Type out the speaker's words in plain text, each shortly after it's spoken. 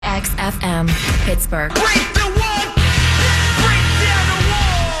WXFM, Pittsburgh. Break the wall! Break down the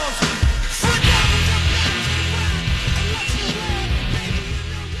walls!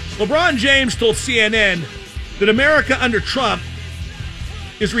 LeBron James told CNN that America under Trump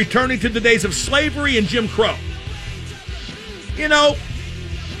is returning to the days of slavery and Jim Crow. You know,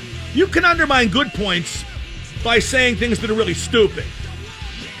 you can undermine good points by saying things that are really stupid.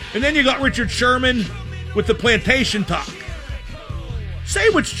 And then you got Richard Sherman with the plantation talk.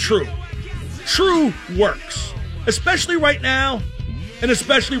 Say what's true. True works, especially right now, and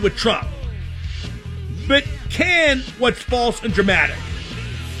especially with Trump. But can what's false and dramatic?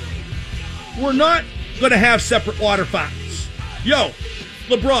 We're not going to have separate water fountains. Yo,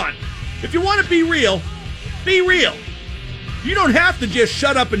 LeBron, if you want to be real, be real. You don't have to just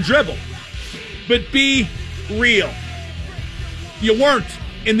shut up and dribble, but be real. You weren't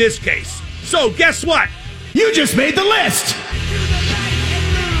in this case. So guess what? You just made the list!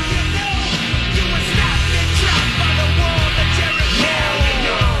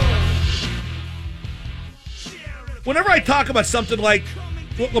 Whenever I talk about something like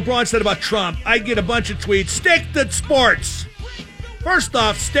what LeBron said about Trump, I get a bunch of tweets. Stick to sports. First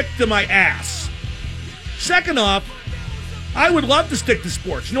off, stick to my ass. Second off, I would love to stick to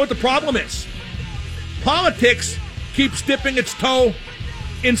sports. You know what the problem is? Politics keeps dipping its toe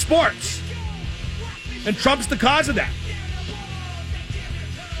in sports. And Trump's the cause of that.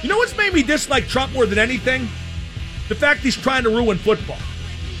 You know what's made me dislike Trump more than anything? The fact he's trying to ruin football.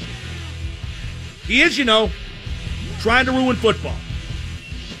 He is, you know, trying to ruin football.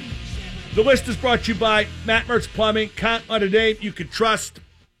 The list is brought to you by Matt Mertz Plumbing. Count on a name you can trust.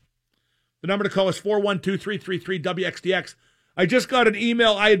 The number to call is 412-333-WXDX. I just got an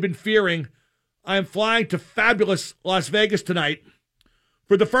email I had been fearing. I am flying to fabulous Las Vegas tonight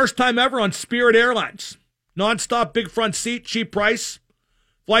for the first time ever on Spirit Airlines. Nonstop, big front seat, cheap price.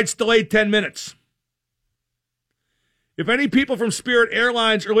 Flight's delayed 10 minutes. If any people from Spirit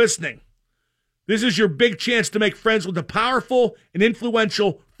Airlines are listening, this is your big chance to make friends with a powerful and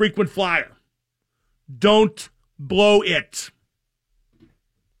influential frequent flyer. Don't blow it.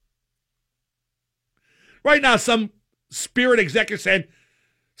 Right now, some Spirit executive said,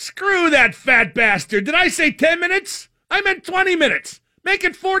 screw that fat bastard. Did I say 10 minutes? I meant 20 minutes. Make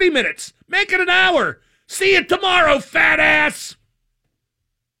it 40 minutes. Make it an hour. See you tomorrow, fat ass.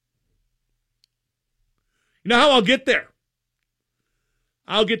 You know how I'll get there?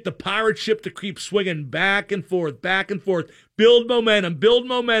 I'll get the pirate ship to keep swinging back and forth, build momentum,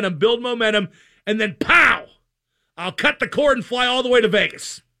 and then pow! I'll cut the cord and fly all the way to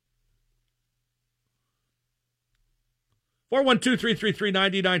Vegas.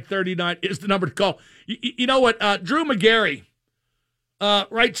 412-333-9939 is the number to call. You know what? Drew McGarry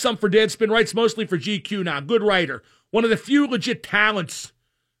writes some for Deadspin, writes mostly for GQ now. Good writer. One of the few legit talents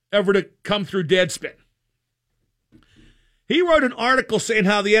ever to come through Deadspin. He wrote an article saying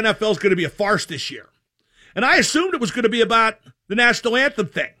how the NFL is going to be a farce this year. And I assumed it was going to be about the national anthem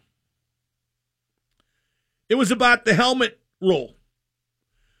thing. It was about the helmet rule.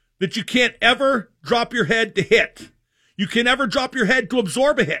 That you can't ever drop your head to hit. You can never drop your head to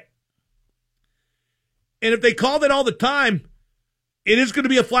absorb a hit. And if they call that all the time, it is going to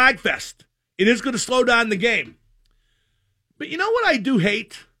be a flag fest. It is going to slow down the game. But you know what I do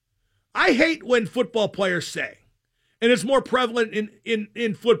hate? I hate when football players say, and it's more prevalent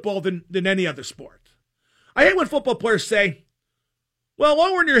in football than any other sport. I hate when football players say, well,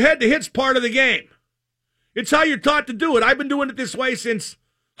 lowering your head to hit's part of the game. It's how you're taught to do it. I've been doing it this way since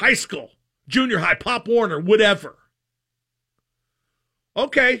high school, junior high, Pop Warner, whatever.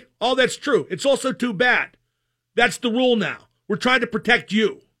 Okay, all that's true. It's also too bad. That's the rule now. We're trying to protect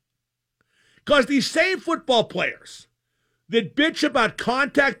you. Because these same football players that bitch about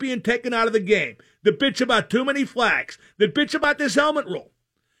contact being taken out of the game, that bitch about too many flags, that bitch about this helmet rule,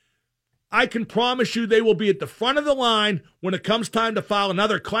 I can promise you they will be at the front of the line when it comes time to file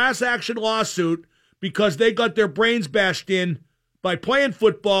another class action lawsuit because they got their brains bashed in by playing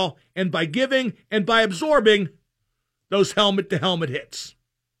football and by giving and by absorbing those helmet-to-helmet hits.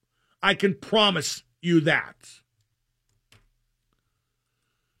 I can promise you that.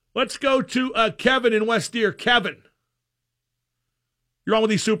 Let's go to Kevin in West Deer. Kevin, you're on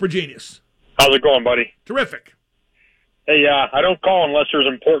with the Super Genius. How's it going, buddy? Terrific. Hey, I don't call unless there's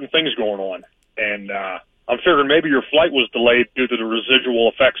important things going on. And I'm figuring maybe your flight was delayed due to the residual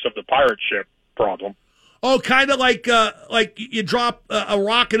effects of the pirate ship problem. Oh, kind of like you drop a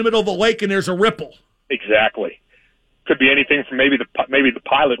rock in the middle of a lake and there's a ripple. Exactly. Could be anything from maybe the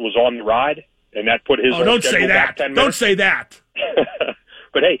pilot was on the ride and that put his. Oh, don't say that. Don't say that.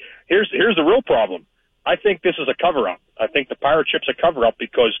 But hey, here's the real problem. I think this is a cover-up. I think the pirate ship's a cover-up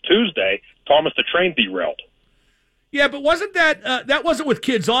because Tuesday, Thomas the Train derailed. Yeah, but wasn't that wasn't with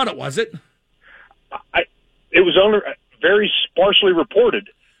kids on it, was it? It was only very sparsely reported.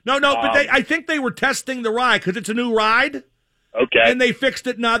 No, but I think they were testing the ride because it's a new ride. Okay. And they fixed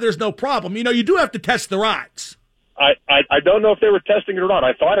it. Now there's no problem. You do have to test the rides. I don't know if they were testing it or not.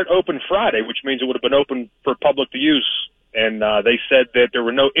 I thought it opened Friday, which means it would have been open for public to use. And they said that there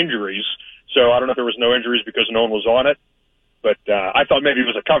were no injuries. So I don't know if there was no injuries because no one was on it. But I thought maybe it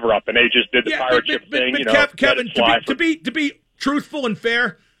was a cover-up, and they just did the pirate ship thing. Kevin, to be truthful and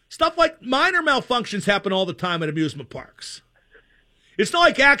fair, stuff like minor malfunctions happen all the time at amusement parks. It's not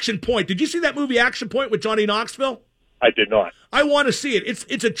like Action Point. Did you see that movie Action Point with Johnny Knoxville? I did not. I want to see it.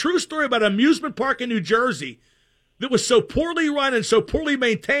 It's a true story about an amusement park in New Jersey that was so poorly run and so poorly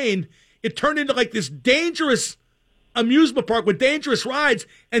maintained, it turned into like this dangerous amusement park with dangerous rides,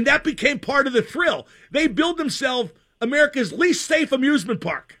 and that became part of the thrill. They built themselves America's least safe amusement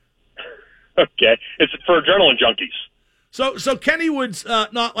park. Okay. It's for adrenaline junkies. So Kennywood's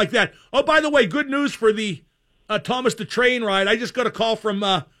not like that. Oh, by the way, good news for the Thomas the Train ride. I just got a call from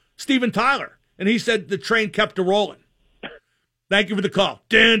Steven Tyler, and he said the train kept a rolling. Thank you for the call.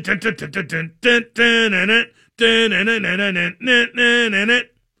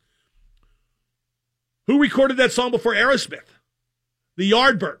 Who recorded that song before Aerosmith? The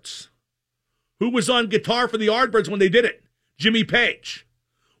Yardbirds. Who was on guitar for the Yardbirds when they did it? Jimmy Page.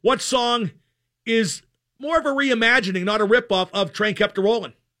 What song is more of a reimagining, not a ripoff of Train Kept a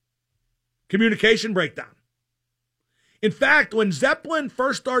Rollin'? Communication Breakdown. In fact, when Zeppelin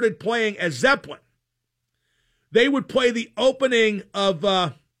first started playing as Zeppelin, they would play the opening of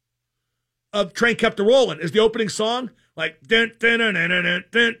Train Kept a Rollin' as the opening song, like dun, dun, dun, dun, dun, dun,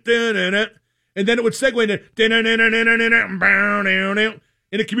 dun, dun, dun, dun, and then it would segue into dun, dun, dun, dun, dun, dun, dun, dun, dun,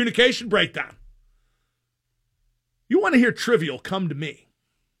 in a Communication Breakdown. You want to hear trivial, come to me.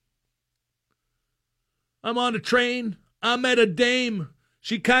 I'm on a train. I met a dame.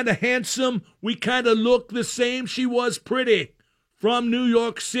 She kind of handsome. We kind of look the same. She was pretty. From New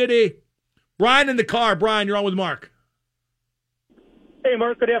York City. Brian in the car. Brian, you're on with Mark. Hey,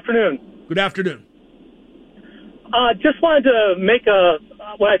 Mark. Good afternoon. Good afternoon. Just wanted to make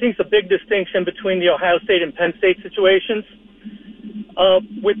what I think is a big distinction between the Ohio State and Penn State situations.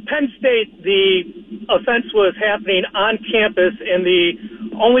 With Penn State, the offense was happening on campus, and the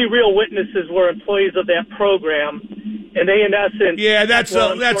only real witnesses were employees of that program, and they, in essence,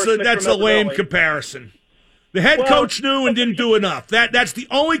 that's a lame comparison. The head coach knew and didn't do enough. That's the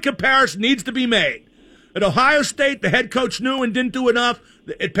only comparison needs to be made. At Ohio State, the head coach knew and didn't do enough.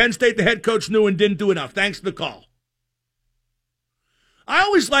 At Penn State, the head coach knew and didn't do enough. Thanks for the call. I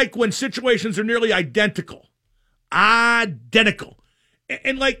always like when situations are nearly identical. Identical.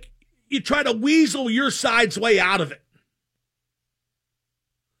 And like you try to weasel your side's way out of it.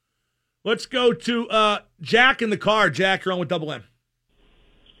 Let's go to Jack in the car. Jack, you're on with Double M.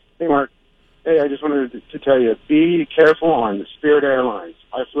 Hey, Mark. Hey, I just wanted to tell you, be careful on Spirit Airlines.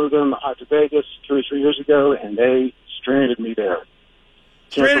 I flew them out to Vegas 2 or 3 years ago, and they stranded me there.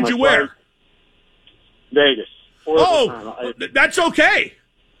 Stranded you where? Vegas. That's okay.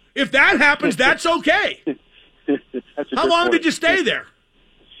 If that happens, that's okay. How long did you stay there?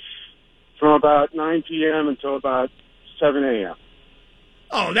 From about 9 p.m. until about 7 a.m.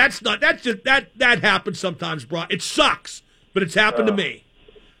 Oh, that happens sometimes, bro. It sucks, but it's happened to me.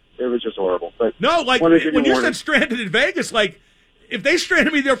 It was just horrible. But no, like when you said stranded in Vegas, like if they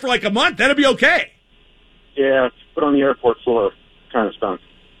stranded me there for like a month, that'd be okay. Yeah, but on the airport floor, kind of stunk.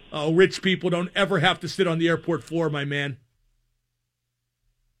 Oh, rich people don't ever have to sit on the airport floor, my man.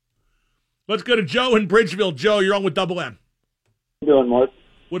 Let's go to Joe in Bridgeville. Joe, you're on with Double M. How you doing, Mark?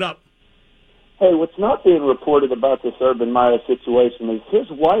 What up? Hey, what's not being reported about this Urban Meyer situation is his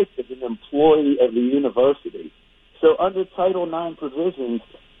wife is an employee of the university. So under Title IX provisions,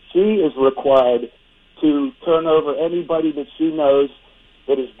 she is required to turn over anybody that she knows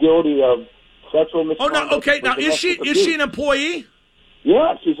that is guilty of sexual misconduct. Oh, no, okay. Now, is she an employee?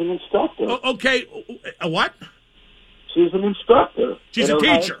 Yeah, she's an instructor. Oh, okay. A what? She's an instructor. She's a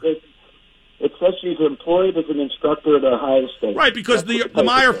teacher. It says she's employed as an instructor at Ohio State. Right, because the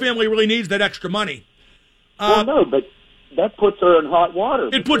Meyer family really needs that extra money. Well, no, but that puts her in hot water.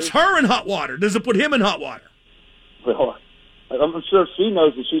 It puts her in hot water. Does it put him in hot water? Well, I'm sure if she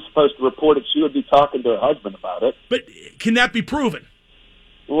knows that she's supposed to report it, she would be talking to her husband about it. But can that be proven?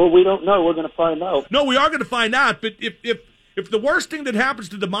 Well, we don't know. We're going to find out. No, we are going to find out. But if the worst thing that happens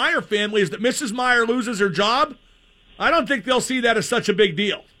to the Meyer family is that Mrs. Meyer loses her job, I don't think they'll see that as such a big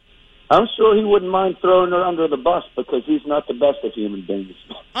deal. I'm sure he wouldn't mind throwing her under the bus because he's not the best of human beings.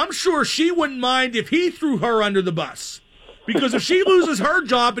 I'm sure she wouldn't mind if he threw her under the bus. Because if she loses her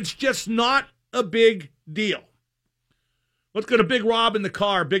job, it's just not a big deal. Let's go to Big Rob in the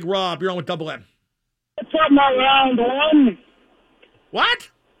car. Big Rob, you're on with Double M. What's up, my round one? What?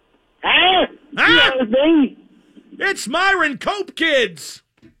 Huh? Huh? You know me? It's Myron Cope Kids.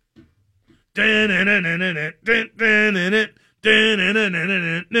 Don't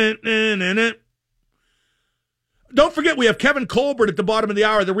forget, we have Kevin Colbert at the bottom of the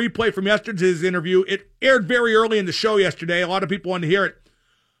hour, the replay from yesterday's interview. It aired very early in the show yesterday. A lot of people wanted to hear it.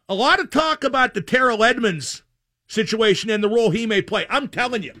 A lot of talk about the Terrell Edmonds situation and the role he may play. I'm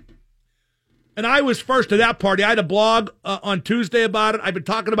telling you. And I was first to that party. I had a blog on Tuesday about it. I've been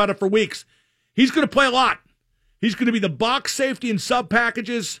talking about it for weeks. He's going to play a lot. He's going to be the box safety and sub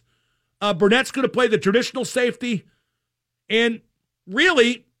packages. Burnett's going to play the traditional safety. And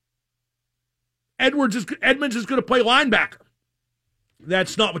really, Edmonds is going to play linebacker.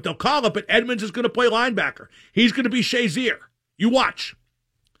 That's not what they'll call it, but Edmonds is going to play linebacker. He's going to be Shazier. You watch.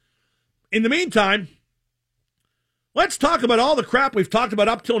 In the meantime, let's talk about all the crap we've talked about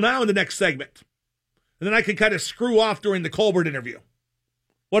up till now in the next segment. And then I can kind of screw off during the Colbert interview.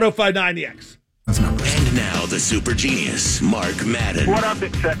 105.9 The X. And now the super genius, Mark Madden. What up,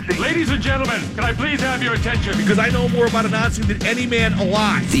 Big Sexy? Ladies and gentlemen, can I please have your attention? Because I know more about announcing than any man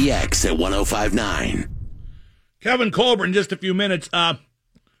alive. The X at 105.9. Kevin Colbert in just a few minutes.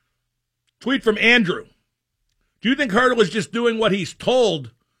 Tweet from Andrew. Do you think Hurdle is just doing what he's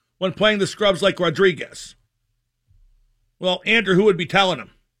told when playing the scrubs like Rodriguez? Well, Andrew, who would be telling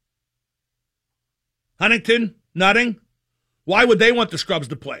him? Huntington? Nutting? Why would they want the scrubs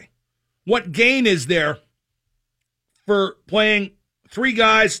to play? What gain is there for playing three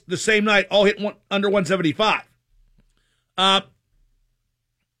guys the same night, all hit under 175? I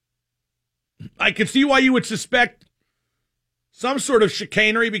can see why you would suspect some sort of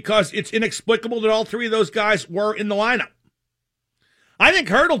chicanery because it's inexplicable that all three of those guys were in the lineup. I think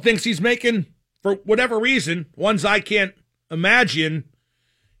Hurdle thinks he's making, for whatever reason, ones I can't imagine,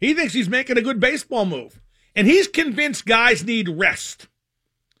 he thinks he's making a good baseball move. And he's convinced guys need rest.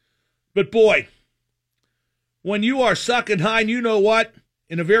 But boy, when you are sucking high, and you know what,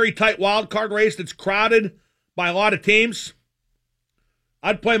 in a very tight wild card race that's crowded by a lot of teams,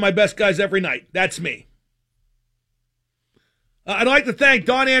 I'd play my best guys every night. That's me. I'd like to thank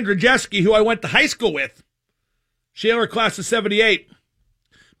Don Andrzejewski, who I went to high school with. Shaler class of 78.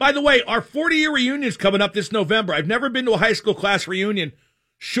 By the way, our 40-year reunion is coming up this November. I've never been to a high school class reunion.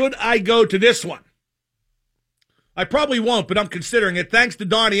 Should I go to this one? I probably won't, but I'm considering it. Thanks to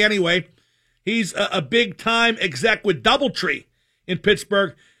Donnie anyway. He's a big-time exec with Doubletree in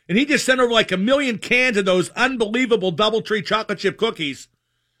Pittsburgh, and he just sent over like 1 million cans of those unbelievable Doubletree chocolate chip cookies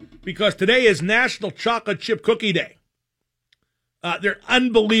because today is National Chocolate Chip Cookie Day. They're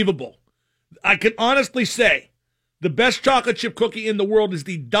unbelievable. I can honestly say the best chocolate chip cookie in the world is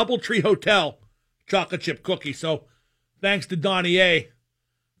the Doubletree Hotel chocolate chip cookie. So thanks to Donnie A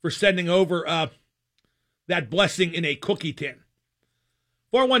for sending over that blessing in a cookie tin.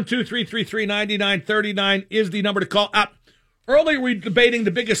 412-333-9939 is the number to call. Earlier we were debating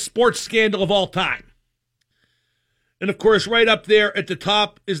the biggest sports scandal of all time. And, of course, right up there at the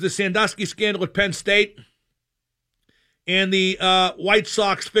top is the Sandusky scandal at Penn State and the White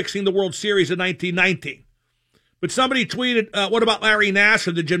Sox fixing the World Series in 1919. But somebody tweeted, what about Larry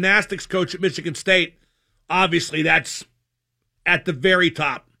Nassar, the gymnastics coach at Michigan State? Obviously, that's at the very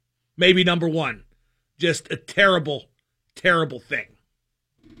top, maybe number one. Just a terrible, terrible thing.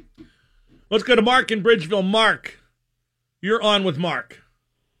 Let's go to Mark in Bridgeville. Mark, you're on with Mark.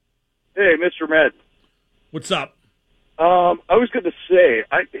 Hey, Mr. Med. What's up? I was going to say,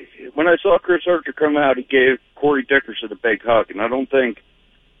 when I saw Chris Archer come out, he gave Corey Dickerson a big hug, and I don't think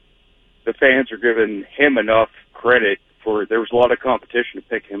the fans are giving him enough credit for. There was a lot of competition to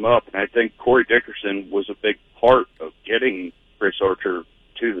pick him up, and I think Corey Dickerson was a big part of getting Chris Archer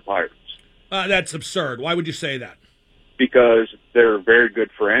to the Pirates. That's absurd. Why would you say that? Because they're very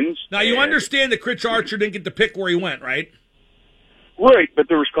good friends. Now, you understand that Chris Archer didn't get to pick where he went, right? Right, but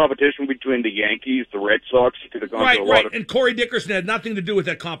there was competition between the Yankees, the Red Sox. He could have gone to a lot of... And Corey Dickerson had nothing to do with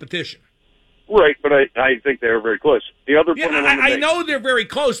that competition. Right, but I think they were very close. The other point I know they're very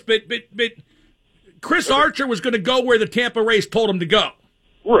close, but Chris Archer was going to go where the Tampa Rays told him to go.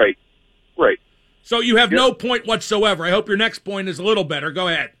 Right. So you have no point whatsoever. I hope your next point is a little better. Go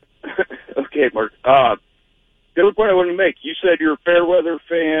ahead. Okay, Mark. The other point I wanted to make, you said you're a Fairweather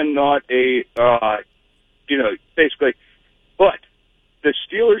fan, not a, basically, but the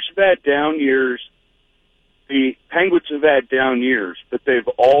Steelers have had down years the Penguins have had down years, but they've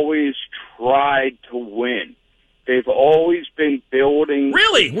always tried to win. They've always been building.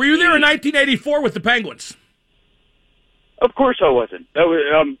 Really? Were you there in 1984 with the Penguins? Of course I wasn't. That was,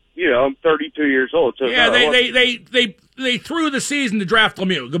 I'm 32 years old. So yeah, they threw the season to draft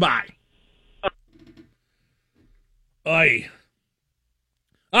Lemieux. Goodbye. Aye.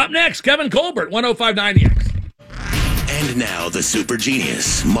 Up next, Kevin Colbert, 105.9 The X. And now the super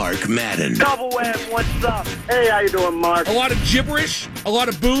genius, Mark Madden. Double M, what's up? Hey, how you doing, Mark? A lot of gibberish, a lot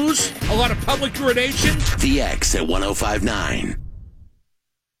of booze, a lot of public urination. The X at 105.9.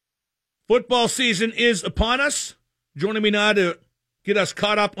 Football season is upon us. Joining me now to get us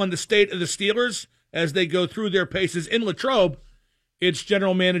caught up on the state of the Steelers as they go through their paces in Latrobe, it's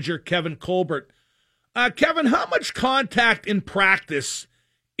General Manager Kevin Colbert. Kevin, how much contact in practice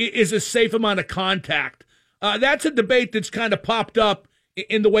is a safe amount of contact? That's a debate that's kind of popped up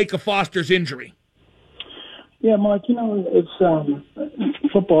in the wake of Foster's injury. Yeah, Mark, it's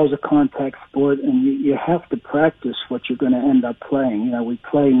football is a contact sport, and you have to practice what you're going to end up playing. We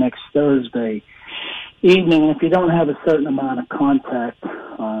play next Thursday evening. If you don't have a certain amount of contact,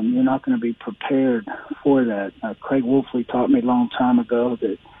 you're not going to be prepared for that. Craig Wolfley taught me a long time ago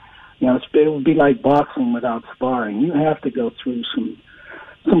that, it would be like boxing without sparring. You have to go through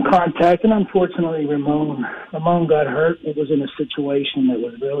some contact, and unfortunately, Ramon got hurt. It was in a situation that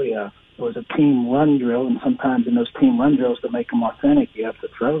was really it was a team run drill, and sometimes in those team run drills, to make them authentic, you have to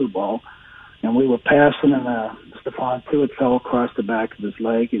throw the ball. And we were passing, and Stephon Tuitt fell across the back of his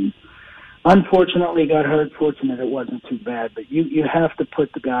leg, and unfortunately got hurt. Fortunate it wasn't too bad, but you have to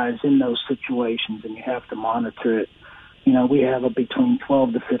put the guys in those situations, and you have to monitor it. We have between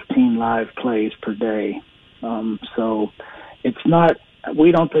 12 to 15 live plays per day. So it's not,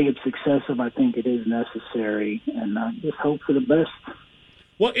 we don't think it's excessive. I think it is necessary, and just hope for the best.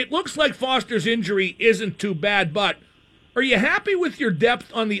 Well, it looks like Foster's injury isn't too bad, but are you happy with your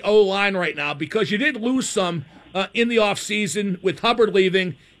depth on the O-line right now? Because you did lose some in the offseason with Hubbard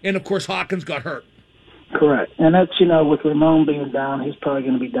leaving, and, of course, Hawkins got hurt. Correct. And that's, with Ramon being down, he's probably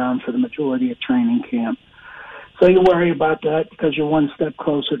going to be down for the majority of training camp. So you worry about that because you're one step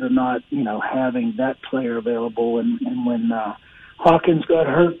closer to not, having that player available. And when Hawkins got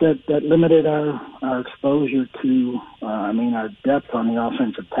hurt, that limited our exposure to, our depth on the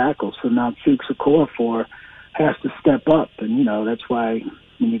offensive tackle. So now Fuchs Okorafor has to step up. And, that's why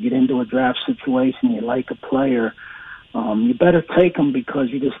when you get into a draft situation, you like a player, you better take them because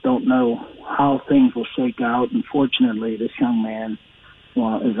you just don't know how things will shake out. And fortunately, this young man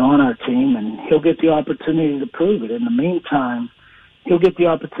is on our team, and he'll get the opportunity to prove it. In the meantime, he'll get the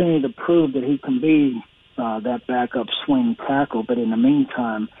opportunity to prove that he can be that backup swing tackle. But in the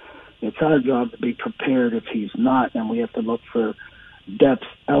meantime, it's our job to be prepared if he's not, and we have to look for depth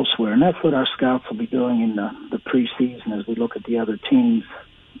elsewhere. And that's what our scouts will be doing in the preseason as we look at the other teams'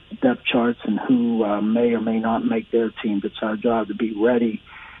 depth charts and who may or may not make their teams. It's our job to be ready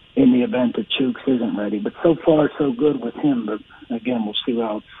in the event that Chooks isn't ready. But so far, so good with him. But again, we'll see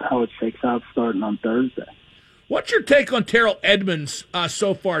how it shakes out starting on Thursday. What's your take on Terrell Edmonds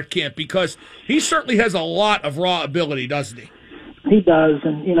so far at camp? Because he certainly has a lot of raw ability, doesn't he? He does,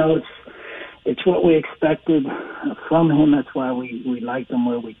 and it's what we expected from him. That's why we liked him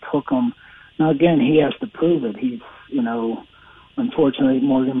where we took him. Now again, he has to prove it. He's unfortunately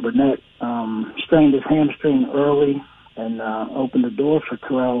Morgan Burnett strained his hamstring early and opened the door for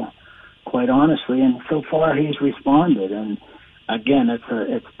Terrell, quite honestly. And so far, he's responded. And again,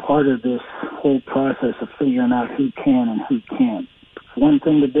 it's part of this whole process of figuring out who can and who can't. It's one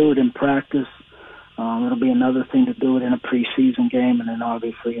thing to do it in practice. It'll be another thing to do it in a preseason game, and then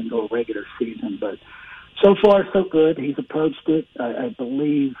obviously into a regular season. But so far, so good. He's approached it. I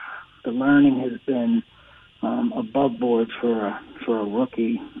believe the learning has been above board for a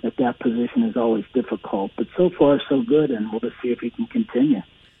rookie. At that position is always difficult, but so far so good, and we'll just see if he can continue.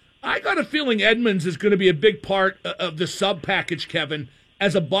 I got a feeling Edmonds is going to be a big part of the sub package, Kevin,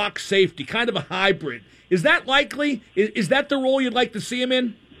 as a box safety, kind of a hybrid. Is that likely? Is that the role you'd like to see him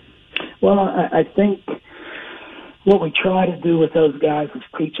in? Well, I think what we try to do with those guys is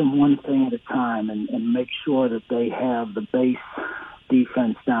teach them one thing at a time and make sure that they have the base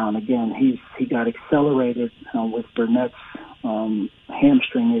defense down. Again, he got accelerated with Burnett's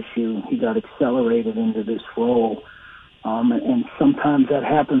hamstring issue. He got accelerated into this role, and sometimes that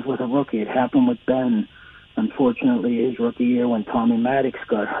happens with a rookie. It happened with Ben, unfortunately, his rookie year when Tommy Maddox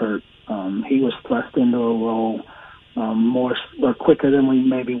got hurt. He was thrust into a role more or quicker than we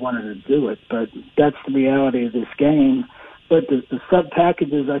maybe wanted to do it, but that's the reality of this game. But the sub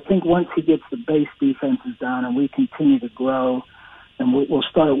packages, I think once he gets the base defenses down and we continue to grow, and we'll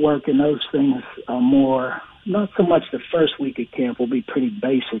start working those things more not so much the first week of camp will be pretty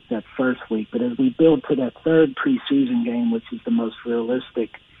basic that first week, but as we build to that third preseason game, which is the most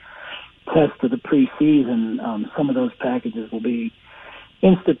realistic test of the preseason, some of those packages will be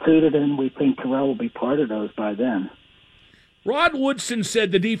instituted, and we think Terrell will be part of those by then. Rod Woodson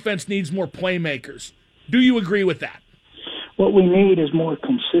said the defense needs more playmakers. Do you agree with that? What we need is more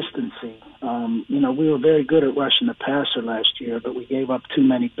consistency. We were very good at rushing the passer last year, but we gave up too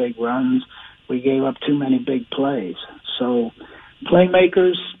many big runs. We gave up too many big plays. So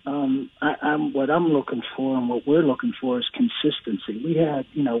playmakers, what I'm looking for and what we're looking for is consistency. We had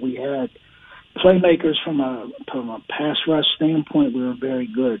playmakers from a pass rush standpoint. We were very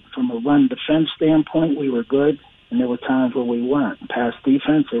good. From a run defense standpoint, we were good, and there were times where we weren't. Pass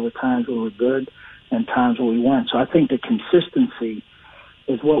defense, there were times where we were good and times where we weren't. So I think the consistency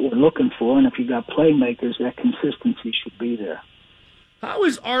is what we're looking for, and if you got playmakers, that consistency should be there. How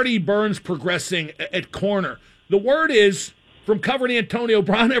is Artie Burns progressing at corner? The word is, from covering Antonio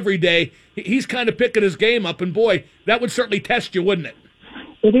Brown every day, he's kind of picking his game up, and boy, that would certainly test you, wouldn't it?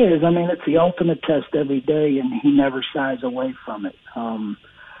 It is. I mean, it's the ultimate test every day, and he never shies away from it.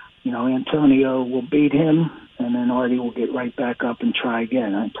 Antonio will beat him, and then Artie will get right back up and try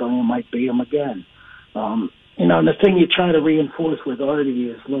again. Antonio might beat him again. The thing you try to reinforce with Artie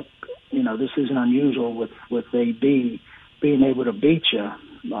is, look, this isn't unusual with AB being able to beat you.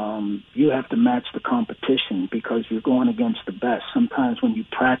 You have to match the competition because you're going against the best. Sometimes when you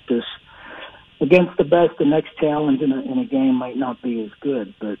practice against the best, the next challenge in a game might not be as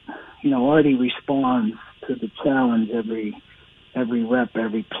good. But, Artie responds to the challenge every rep,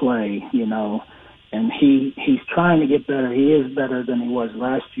 every play, and he's trying to get better. He is better than he was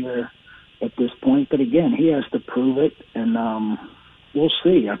last year at this point. But, again, he has to prove it, and we'll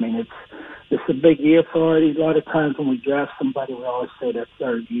see. I mean, it's a big year for Artie. A lot of times when we draft somebody, we always say that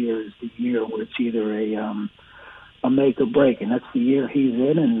third year is the year where it's either a make or break, and that's the year he's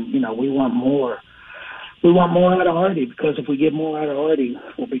in. And we want more. We want more out of Artie because if we get more out of Artie,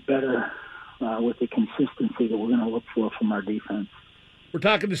 we'll be better with the consistency that we're going to look for from our defense. We're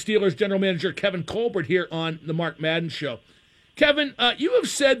talking to Steelers general manager Kevin Colbert here on the Mark Madden Show. Kevin, you have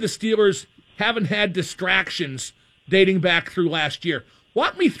said the Steelers haven't had distractions dating back through last year.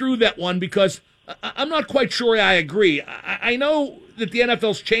 Walk me through that one because I'm not quite sure I agree. I know that the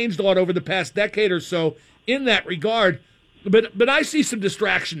NFL's changed a lot over the past decade or so in that regard, but I see some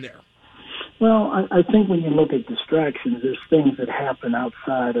distraction there. Well, I think when you look at distractions, there's things that happen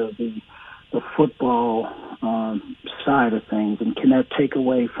outside of the football side of things, and can that take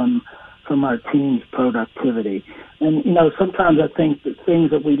away from our team's productivity? And, sometimes I think that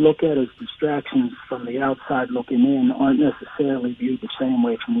things that we look at as distractions from the outside looking in aren't necessarily viewed the same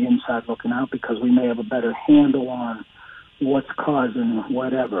way from the inside looking out because we may have a better handle on what's causing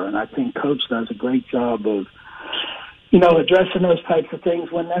whatever. And I think Coach does a great job of, addressing those types of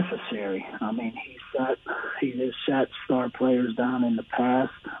things when necessary. I mean, he has sat star players down in the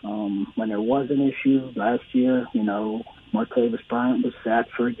past. When there was an issue last year, Martavis Bryant was sat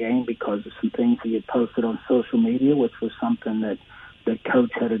for a game because of some things he had posted on social media, which was something that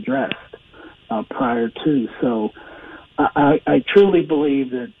Coach had addressed prior to. So I truly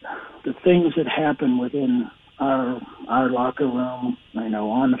believe that the things that happen within our locker room,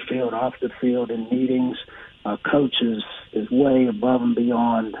 on the field, off the field, in meetings, Coach is way above and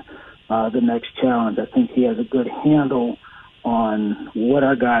beyond the next challenge. I think he has a good handle on what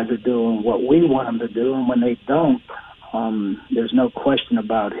our guys are doing, what we want them to do, and when they don't, there's no question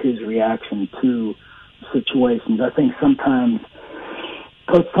about his reaction to situations. I think sometimes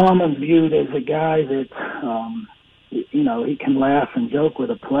Coach Tomlin's viewed as a guy that, he can laugh and joke with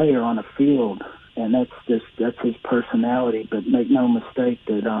a player on a field, and that's his personality. But make no mistake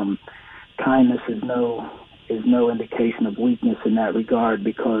that kindness is no indication of weakness in that regard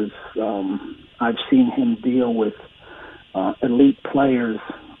because I've seen him deal with elite players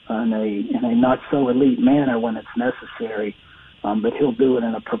in a not so elite manner when it's necessary, but he'll do it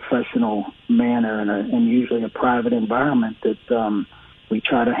in a professional manner and usually a private environment that we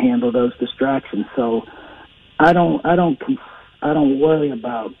try to handle those distractions. So I don't worry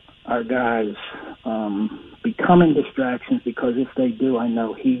about our guys becoming distractions because if they do, I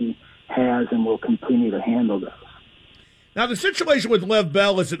know he has and will continue to handle those. Now, the situation with Lev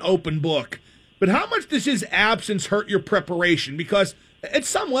Bell is an open book, but how much does his absence hurt your preparation? Because at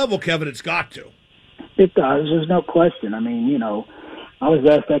some level, Kevin, it's got to. It does. There's no question. I mean, I was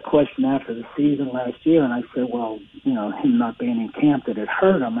asked that question after the season last year, and I said, well, him not being in camp, that it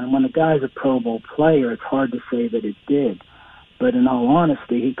hurt him. And when a guy's a Pro Bowl player, it's hard to say that it did. But in all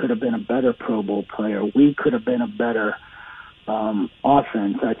honesty, he could have been a better Pro Bowl player. We could have been a better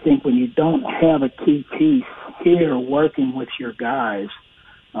offense. I think when you don't have a key piece here working with your guys,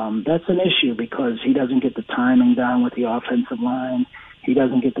 that's an issue because he doesn't get the timing down with the offensive line. He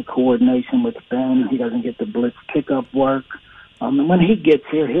doesn't get the coordination with Ben. He doesn't get the blitz pickup work. And when he gets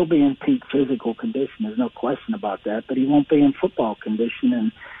here, he'll be in peak physical condition. There's no question about that, but he won't be in football condition.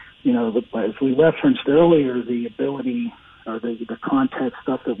 And, as we referenced earlier, the ability or the contact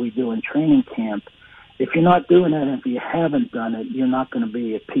stuff that we do in training camp, if you're not doing that, and if you haven't done it, you're not going to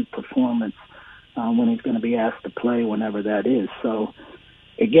be at peak performance when he's going to be asked to play whenever that is. So,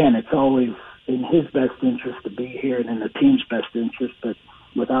 again, it's always in his best interest to be here and in the team's best interest, but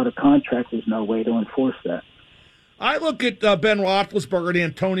without a contract, there's no way to enforce that. I look at Ben Roethlisberger and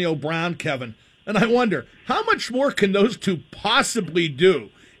Antonio Brown, Kevin, and I wonder, how much more can those two possibly do?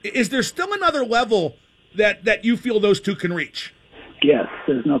 Is there still another level that you feel those two can reach? Yes,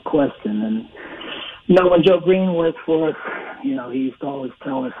 there's no question. And, when Joe Green worked for us, he used to always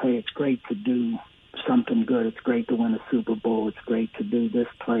tell us, hey, it's great to do something good. It's great to win a Super Bowl. It's great to do this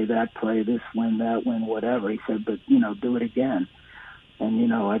play, this win, that win, whatever. He said, but, do it again.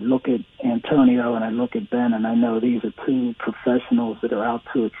 And, I look at Antonio and I look at Ben, and I know these are two professionals that are out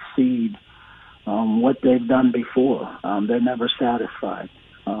to exceed what they've done before. They're never satisfied.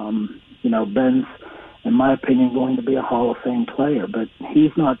 Ben's, in my opinion, going to be a Hall of Fame player, but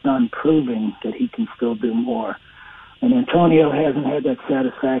he's not done proving that he can still do more. And Antonio hasn't had that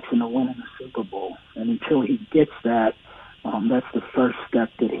satisfaction of winning the Super Bowl. And until he gets that, that's the first step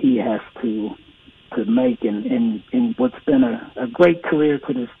that he has to make in what's been a great career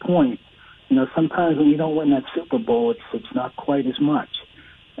to this point. Sometimes when you don't win that Super Bowl, it's not quite as much.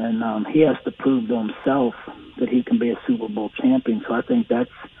 And he has to prove to himself that he can be a Super Bowl champion. So I think that's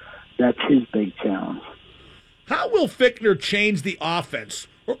his big challenge. How will Fichtner change the offense?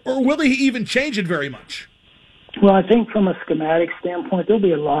 Or will he even change it very much? Well, I think from a schematic standpoint, there'll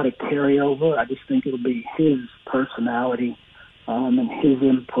be a lot of carryover. I just think it'll be his personality and his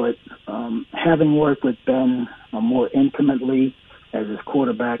input. Having worked with Ben more intimately as his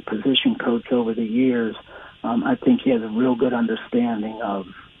quarterback position coach over the years, I think he has a real good understanding of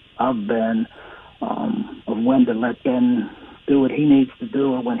Ben, of when to let Ben do what he needs to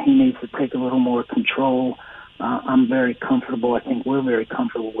do or when he needs to take a little more control. I'm very comfortable. I think we're very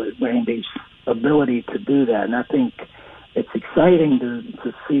comfortable with Randy's ability to do that. And I think it's exciting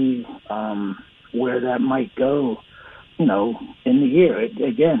to see where that might go, in the year.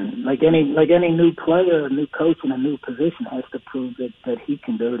 Again, like any new player, a new coach in a new position has to prove that he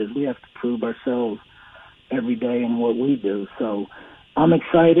can do it, as we have to prove ourselves every day in what we do. So I'm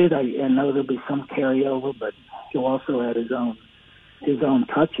excited. I know there'll be some carryover, but he'll also add his own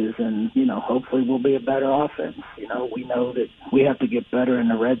touches, and hopefully we'll be a better offense. We know that we have to get better in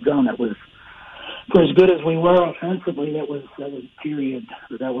the red zone. That was, for as good as we were offensively, that was a period,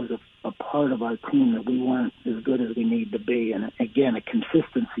 that was a part of our team that we weren't as good as we need to be. And again, a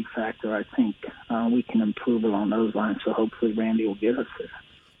consistency factor. I think we can improve along those lines. So hopefully Randy will get us there.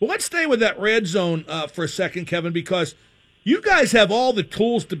 Well, let's stay with that red zone for a second, Kevin, because you guys have all the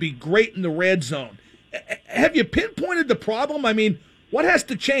tools to be great in the red zone. Have you pinpointed the problem? I mean, what has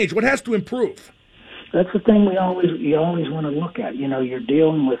to change? What has to improve? That's the thing you always want to look at. You're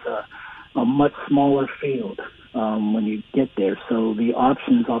dealing with a much smaller field when you get there, so the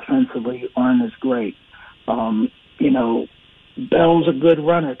options offensively aren't as great. Bell's a good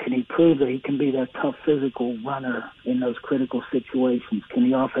runner. Can he prove that he can be that tough physical runner in those critical situations? Can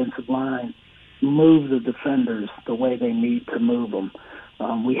the offensive line move the defenders the way they need to move them?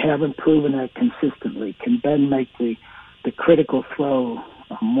 We haven't proven that consistently. Can Ben make the critical throw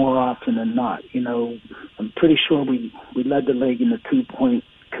more often than not? I'm pretty sure we led the league in the 2-point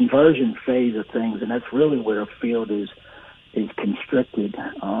conversion phase of things, and that's really where a field is constricted.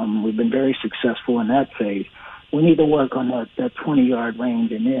 We've been very successful in that phase. We need to work on that 20-yard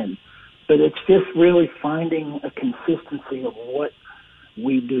range and in. But it's just really finding a consistency of what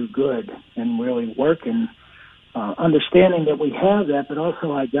we do good and really working, understanding that we have that, but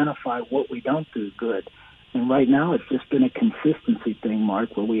also identify what we don't do good. And right now it's just been a consistency thing,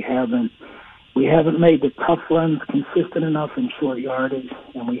 Mark, where we haven't made the tough runs consistent enough in short yardage,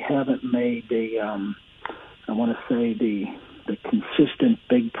 and we haven't made the consistent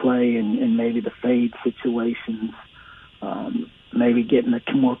big play and maybe the fade situations, maybe getting a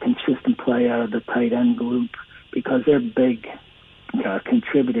more consistent play out of the tight end group, because they're big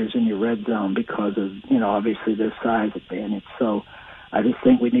contributors in your red zone because of, obviously their size advantage. So I just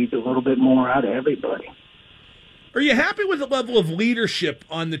think we need a little bit more out of everybody. Are you happy with the level of leadership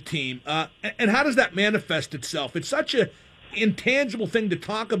on the team? And how does that manifest itself? It's such an intangible thing to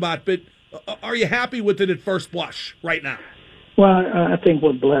talk about, but are you happy with it at first blush right now? Well, I think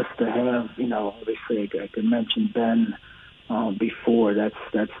we're blessed to have, obviously I could mention Ben before. That's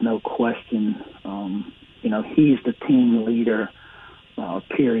no question. He's the team leader,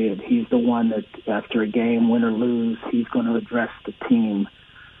 period. He's the one that after a game, win or lose, he's going to address the team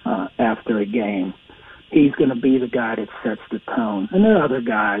after a game. He's going to be the guy that sets the tone. And there are other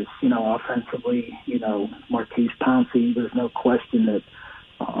guys, offensively, Marquise Pouncey, there's no question that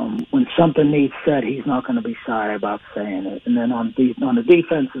when something needs said, he's not going to be shy about saying it. And then on the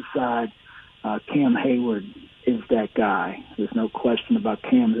defensive side, Cam Hayward is that guy. There's no question about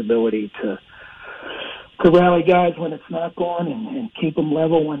Cam's ability to rally guys when it's not going and keep them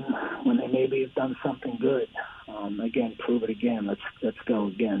level when they maybe have done something good. Again, prove it again. Let's go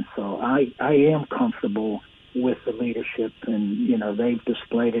again. So I am comfortable with the leadership, and they've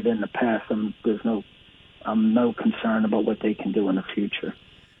displayed it in the past. I'm no concern about what they can do in the future.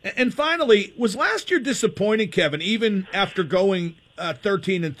 And finally, was last year disappointing, Kevin? Even after going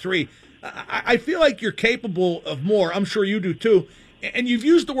 13-3, I feel like you're capable of more. I'm sure you do too. And you've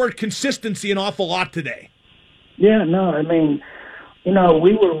used the word consistency an awful lot today. Yeah, no, I mean, when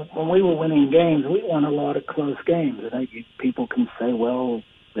we were winning games, we won a lot of close games. And people can say, well,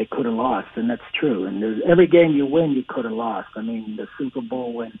 they could have lost, and that's true. And every game you win, you could have lost. I mean, the Super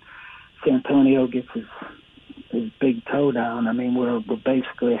Bowl when Santonio gets his big toe down, I mean, we're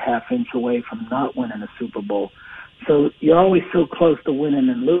basically a half inch away from not winning a Super Bowl. So you're always so close to winning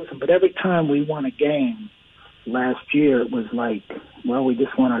and losing. But every time we won a game last year, it was like, well, we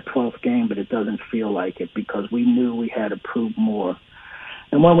just won our 12th game, but it doesn't feel like it because we knew we had to prove more.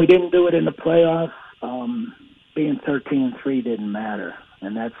 And when we didn't do it in the playoffs, being 13-3 didn't matter.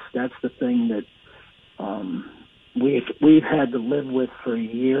 And that's the thing that we've had to live with for a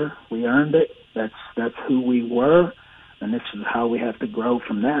year. We earned it. That's who we were, and this is how we have to grow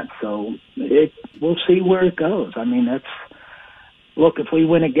from that. So we'll see where it goes. I mean, look, if we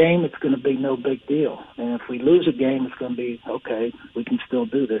win a game, it's going to be no big deal. And if we lose a game, it's going to be, okay, we can still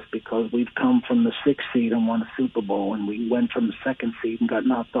do this because we've come from the 6th seed and won a Super Bowl, and we went from the 2nd seed and got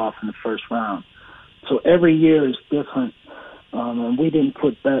knocked off in the first round. So every year is different, and we didn't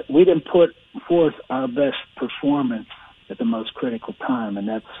put forth our best performance at the most critical time, and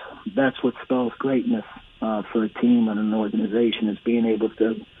that's what spells greatness for a team and an organization, is being able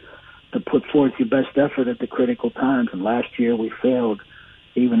to put forth your best effort at the critical times. And last year we failed,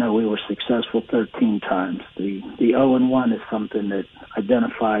 even though we were successful 13 times. The 0-1 is something that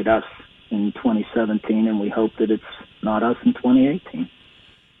identified us in 2017, and we hope that it's not us in 2018.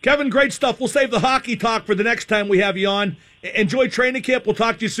 Kevin, great stuff. We'll save the hockey talk for the next time we have you on. Enjoy training camp. We'll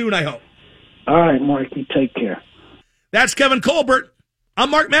talk to you soon, I hope. All right, Mark, you take care. That's Kevin Colbert. I'm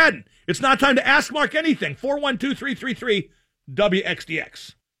Mark Madden. It's now time to ask Mark anything.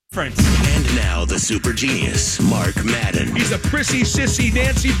 412-333-WXDX. And now the super genius, Mark Madden. He's a prissy, sissy,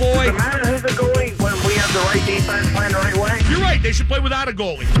 Nancy boy. No matter who's the goalie, when we have the right defense playing the right way. You're right. They should play without a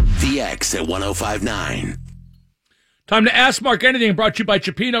goalie. The X at 105.9. Time to ask Mark anything, brought to you by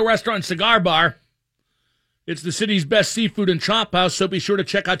Cipino Restaurant and Cigar Bar. It's the city's best seafood and chop house, so be sure to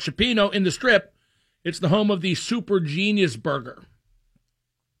check out Cipino in the Strip. It's the home of the Super Genius Burger.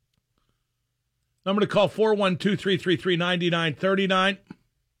 Number to call, 412-333-9939.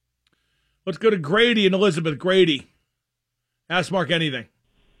 Let's go to Grady and Elizabeth. Grady, ask Mark anything.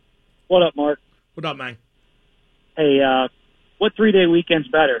 What up, Mark? What up, man? Hey, what 3-day weekend's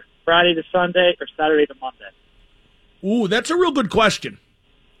better, Friday to Sunday or Saturday to Monday? Ooh, that's a real good question.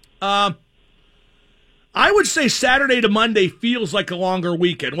 I would say Saturday to Monday feels like a longer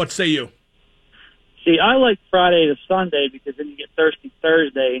weekend. What say you? See, I like Friday to Sunday because then you get thirsty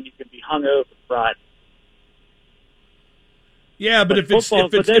Thursday and you can be hungover Friday. Yeah, but if it's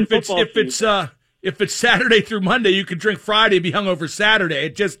Saturday through Monday, you can drink Friday, be hungover Saturday.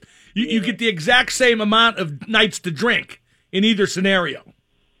 It just you get the exact same amount of nights to drink in either scenario.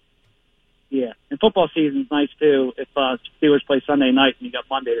 Yeah, and football season's nice too. If Steelers play Sunday night and you got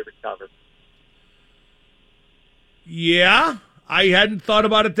Monday to recover. Yeah, I hadn't thought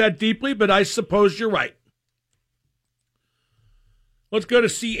about it that deeply, but I suppose you're right. Let's go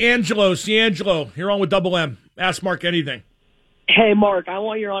to Angelo. Angelo, you're on with Double M. Ask Mark anything. Hey, Mark, I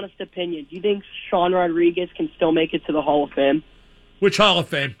want your honest opinion. Do you think Sean Rodriguez can still make it to the Hall of Fame? Which Hall of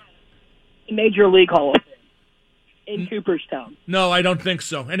Fame? Major League Hall of Fame in Cooperstown. No, I don't think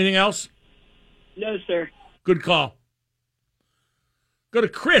so. Anything else? No, sir. Good call. Go to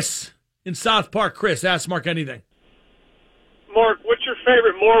Chris in South Park. Chris, ask Mark anything. Mark, what's your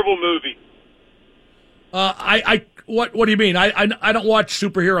favorite Marvel movie? What do you mean? I don't watch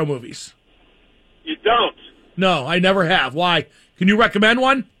superhero movies. You don't? No, I never have. Why? Can you recommend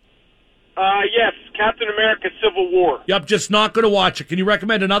one? Yes, Captain America: Civil War. Yep, just not going to watch it. Can you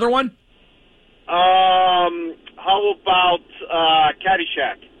recommend another one? How about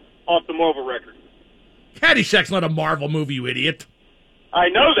Caddyshack off the Marvel record? Caddyshack's not a Marvel movie, you idiot. I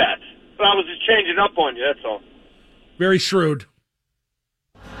know that, but I was just changing up on you, that's all. Very shrewd.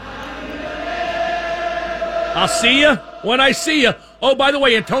 I'll see you when I see you. Oh, by the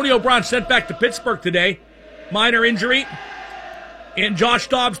way, Antonio Brown sent back to Pittsburgh today. Minor injury. And Josh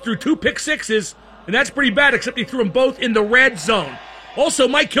Dobbs threw 2 pick sixes, and that's pretty bad, except he threw them both in the red zone. Also,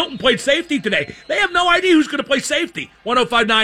 Mike Hilton played safety today. They have no idea who's going to play safety. 105.9